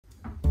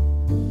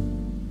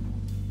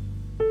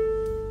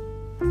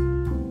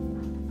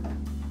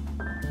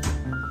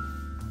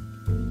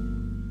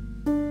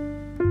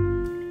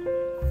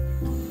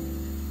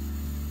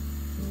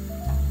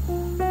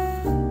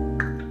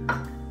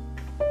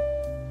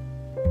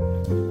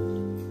Good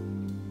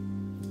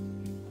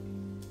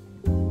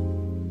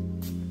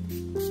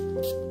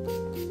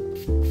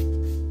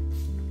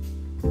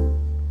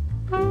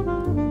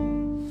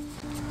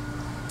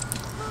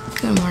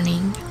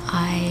morning.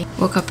 I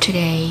woke up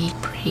today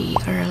pretty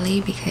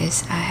early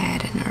because I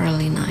had an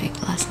early night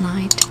last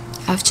night.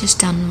 I've just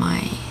done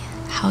my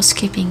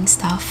housekeeping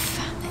stuff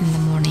in the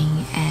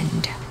morning,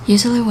 and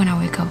usually when I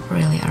wake up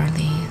really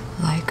early,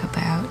 like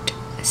about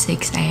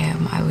 6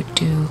 a.m, I would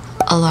do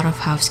a lot of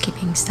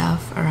housekeeping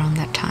stuff around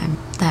that time.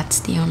 That's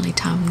the only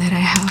time that I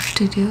have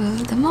to do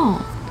them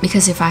all.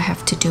 Because if I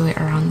have to do it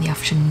around the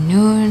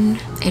afternoon,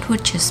 it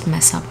would just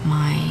mess up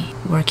my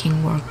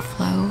working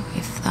workflow,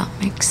 if that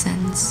makes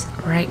sense.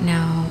 Right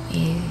now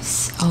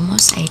is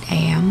almost 8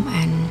 a.m.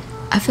 and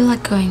I feel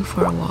like going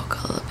for a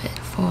walk a little bit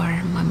for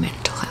my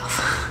mental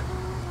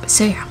health.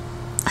 So yeah,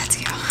 let's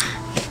go.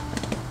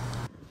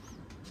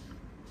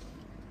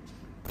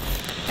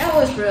 That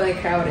was really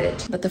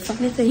crowded. But the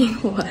funny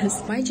thing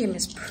was, my gym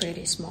is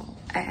pretty small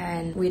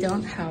and we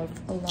don't have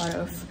a lot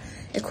of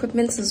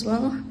equipments as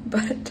well,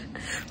 but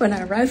when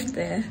I arrived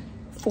there,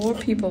 4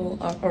 people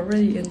are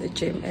already in the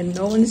gym and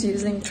no one's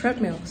using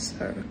treadmills,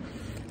 so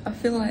I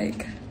feel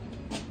like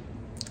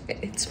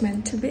it's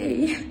meant to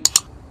be.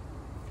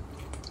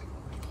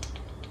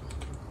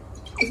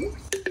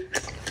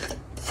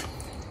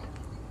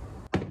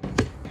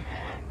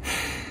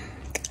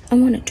 I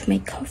wanted to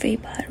make coffee,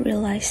 but I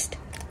realized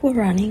we're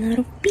running out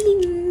of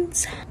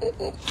beans,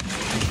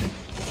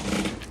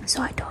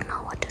 so I don't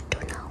know what to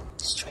do now.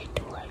 Straight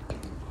to work.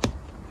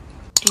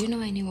 Do you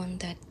know anyone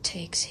that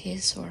takes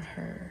his or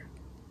her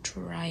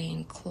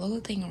drying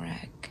clothing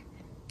rack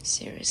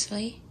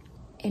seriously?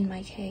 In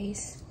my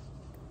case,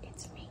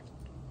 it's me.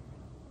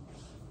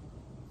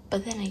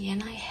 But then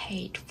again, I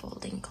hate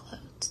folding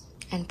clothes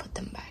and put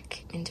them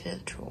back into the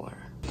drawer.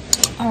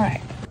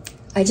 Alright,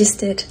 I just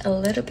did a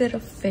little bit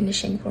of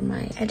finishing for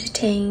my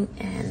editing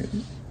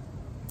and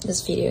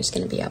this video is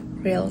gonna be up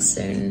real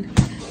soon.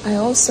 I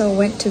also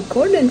went to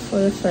Gordon for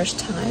the first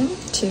time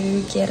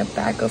to get a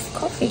bag of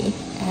coffee,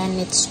 and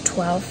it's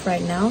 12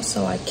 right now,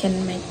 so I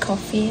can make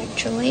coffee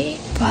actually.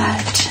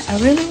 But I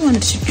really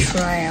wanted to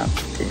try out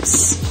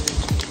this.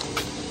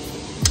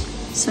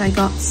 So I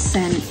got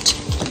sent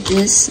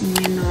this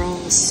mineral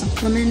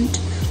supplement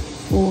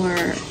for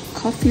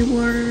coffee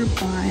water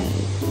by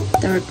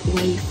Third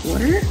Wave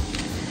Water.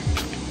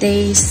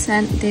 They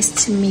sent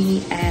this to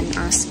me and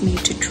asked me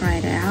to try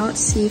it out,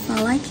 see if I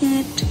like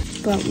it.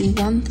 But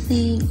one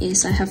thing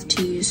is I have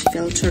to use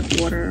filtered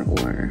water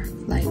or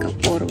like a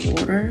bottled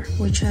water,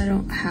 which I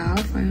don't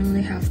have. I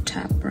only have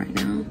tap right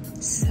now.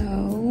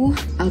 So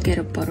I'll get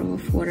a bottle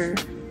of water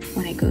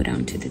when I go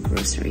down to the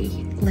grocery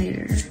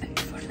later. But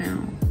for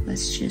now,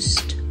 let's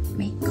just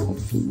make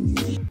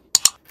coffee.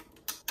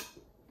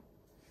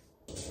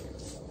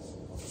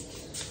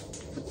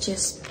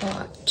 Just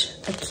bought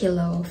a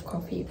kilo of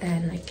coffee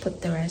and I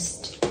put the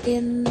rest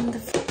in the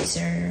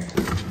freezer.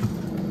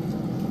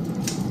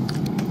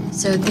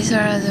 So these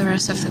are the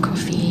rest of the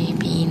coffee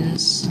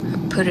beans.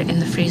 I put it in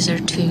the freezer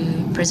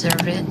to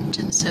preserve it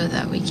so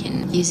that we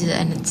can use it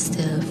and it's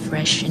still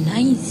fresh and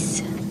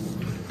nice.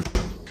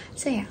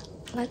 So yeah,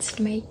 let's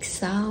make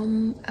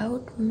some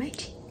oat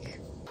magic.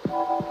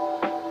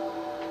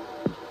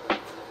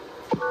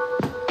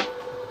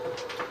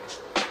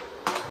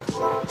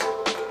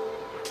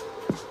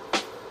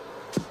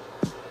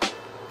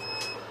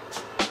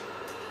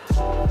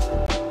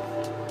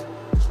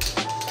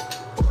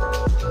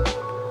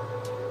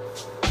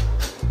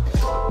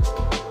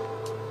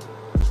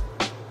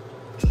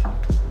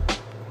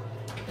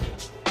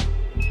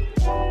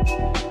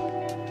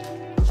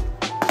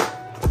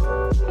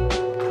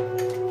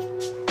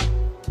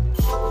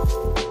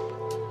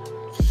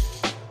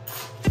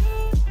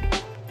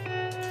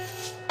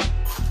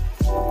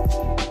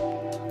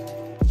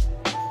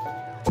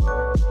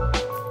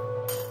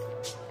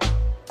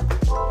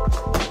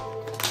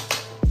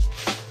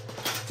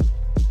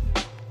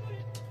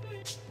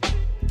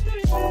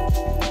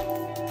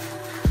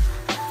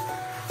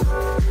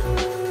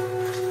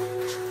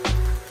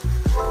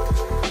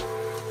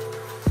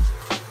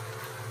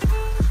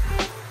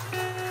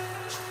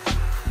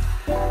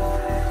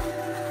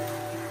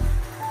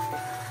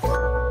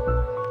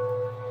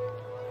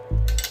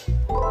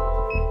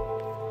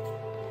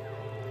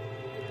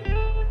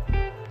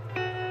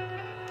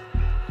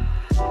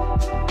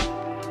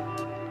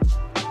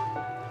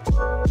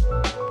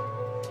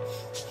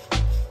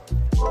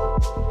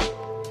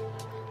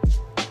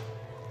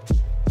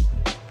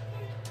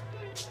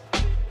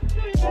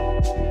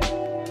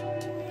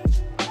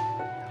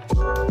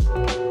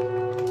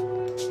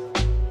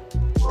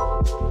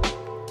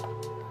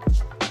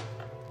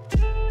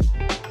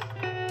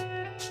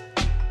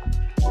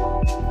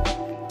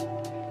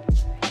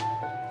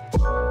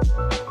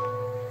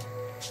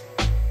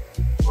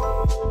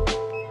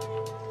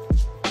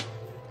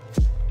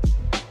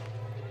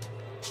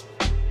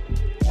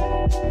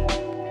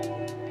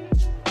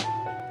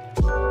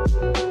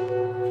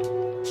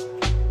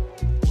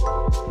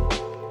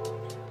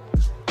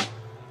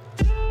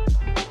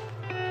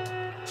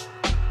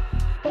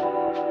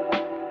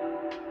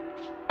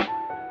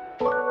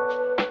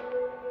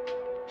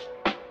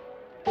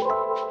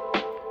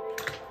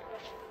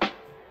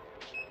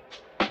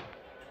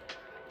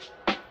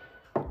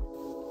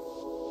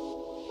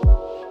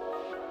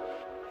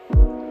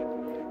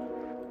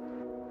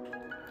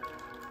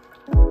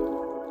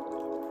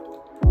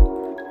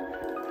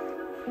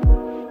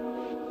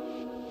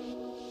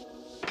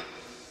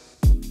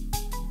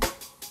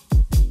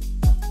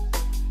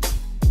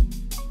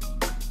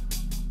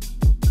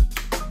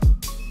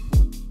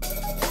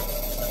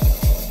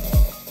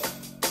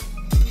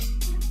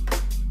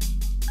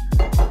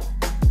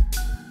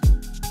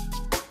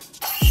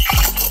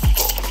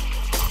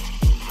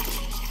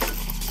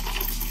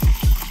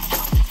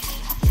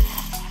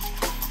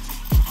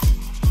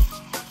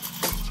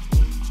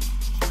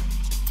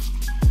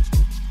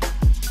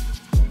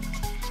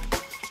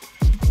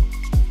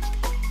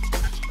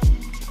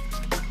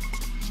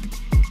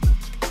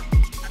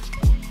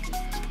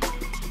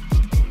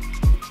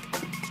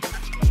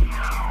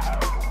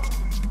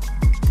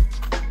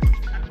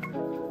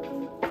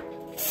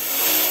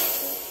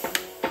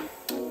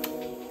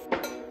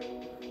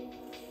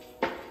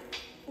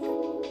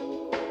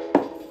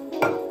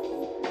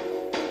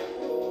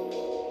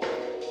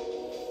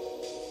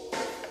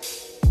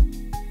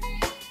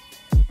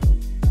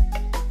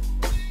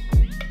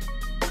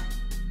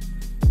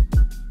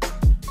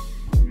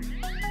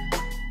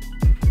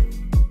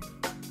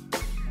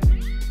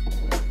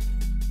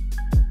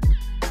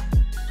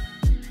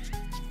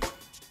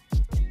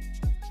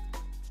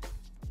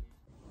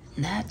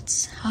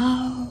 That's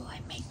how I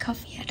make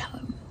coffee at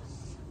home.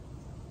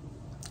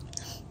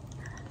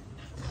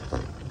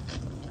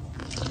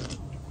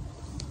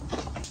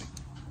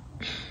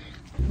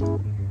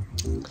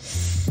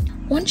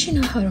 Once you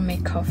know how to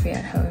make coffee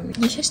at home,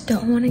 you just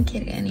don't want to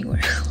get it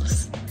anywhere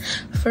else.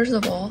 First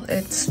of all,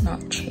 it's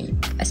not cheap,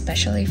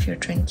 especially if you're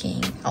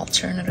drinking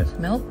alternative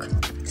milk.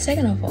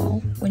 Second of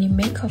all, when you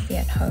make coffee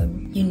at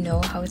home, you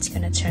know how it's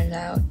gonna turn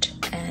out,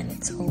 and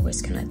it's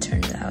always gonna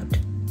turn out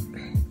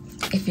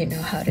if you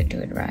know how to do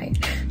it right.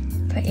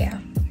 But yeah,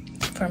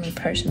 for me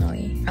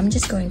personally, I'm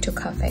just going to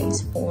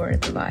cafes for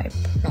the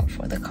vibe, not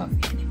for the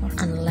coffee anymore.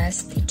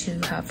 Unless they do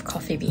have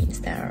coffee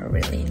beans that are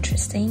really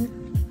interesting.